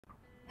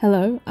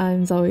Hello,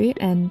 I'm Zoe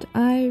and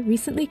I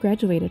recently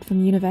graduated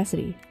from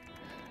university.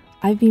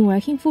 I've been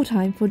working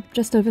full-time for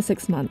just over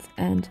 6 months,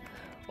 and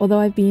although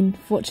I've been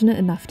fortunate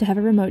enough to have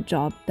a remote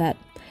job that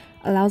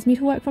allows me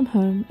to work from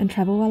home and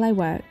travel while I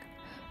work,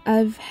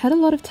 I've had a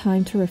lot of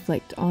time to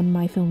reflect on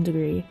my film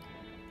degree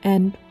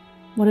and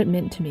what it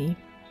meant to me.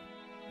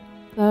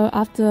 So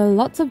after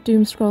lots of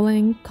doom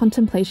scrolling,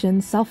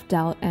 contemplation,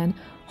 self-doubt and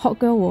hot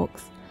girl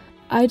walks,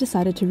 I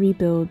decided to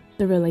rebuild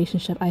the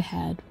relationship I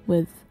had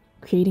with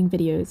creating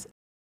videos.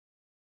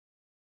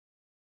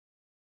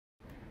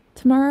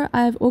 Tomorrow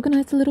I've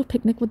organised a little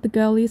picnic with the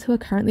girlies who are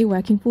currently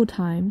working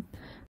full-time,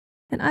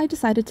 and I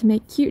decided to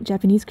make cute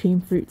Japanese cream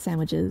fruit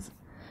sandwiches.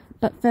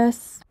 But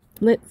first,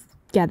 let's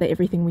gather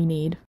everything we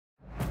need.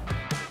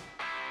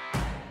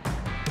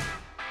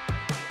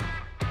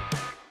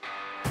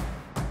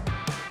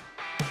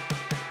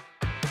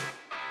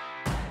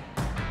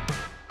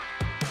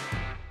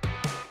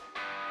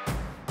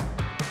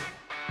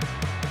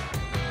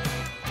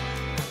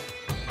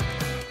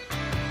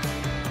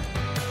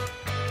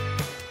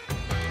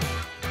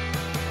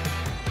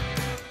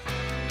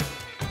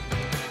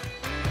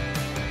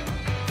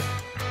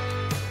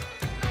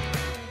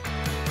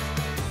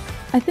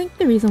 I think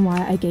the reason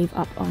why I gave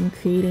up on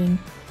creating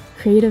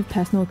creative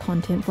personal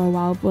content for a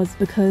while was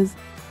because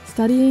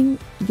studying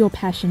your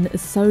passion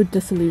is so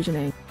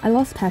disillusioning. I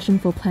lost passion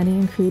for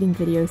planning and creating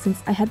videos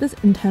since I had this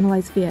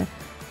internalized fear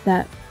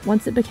that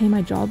once it became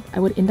my job, I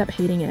would end up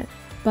hating it.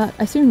 But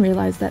I soon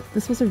realized that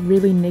this was a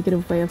really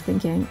negative way of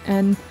thinking,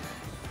 and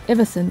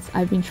ever since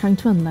I've been trying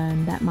to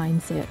unlearn that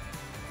mindset.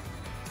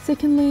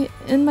 Secondly,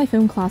 in my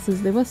film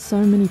classes, there were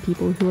so many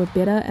people who were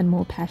better and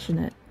more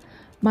passionate.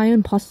 My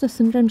imposter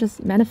syndrome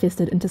just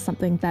manifested into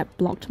something that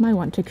blocked my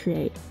want to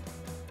create.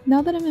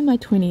 Now that I'm in my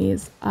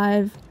 20s,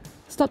 I've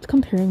stopped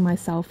comparing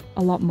myself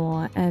a lot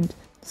more and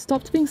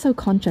stopped being so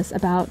conscious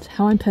about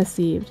how I'm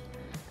perceived,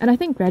 and I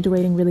think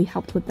graduating really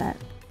helped with that.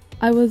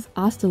 I was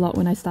asked a lot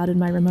when I started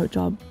my remote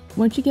job,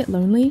 won't you get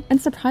lonely?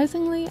 And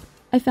surprisingly,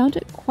 I found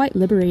it quite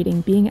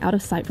liberating being out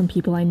of sight from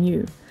people I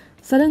knew.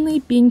 Suddenly,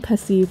 being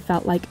perceived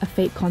felt like a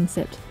fake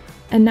concept,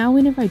 and now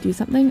whenever I do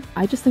something,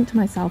 I just think to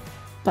myself,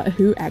 but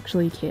who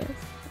actually cares?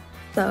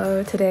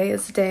 So today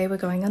is the day we're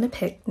going on a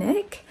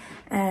picnic,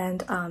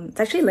 and it's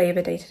actually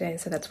Labor Day today,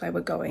 so that's why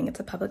we're going.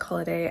 It's a public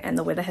holiday and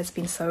the weather has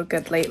been so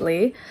good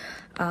lately.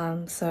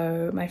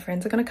 So my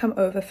friends are gonna come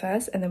over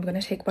first, and then we're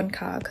gonna take one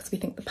car because we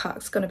think the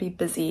park's gonna be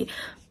busy.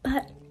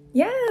 But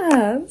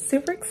yeah,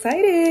 super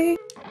exciting!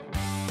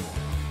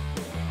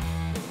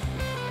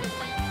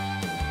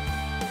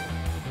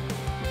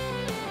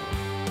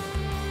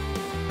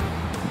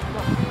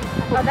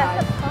 Oh,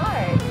 that's the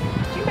part.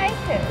 Did you make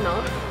it?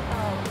 No.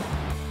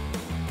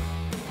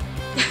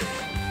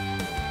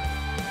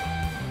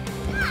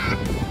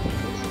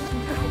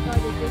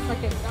 Just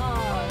like a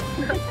dog.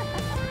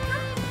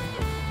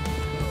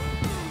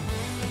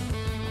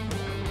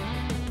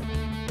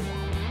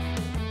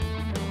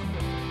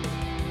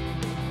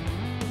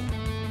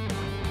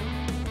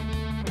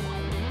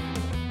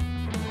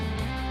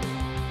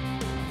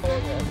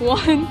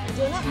 One,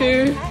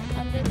 two,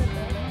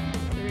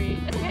 three.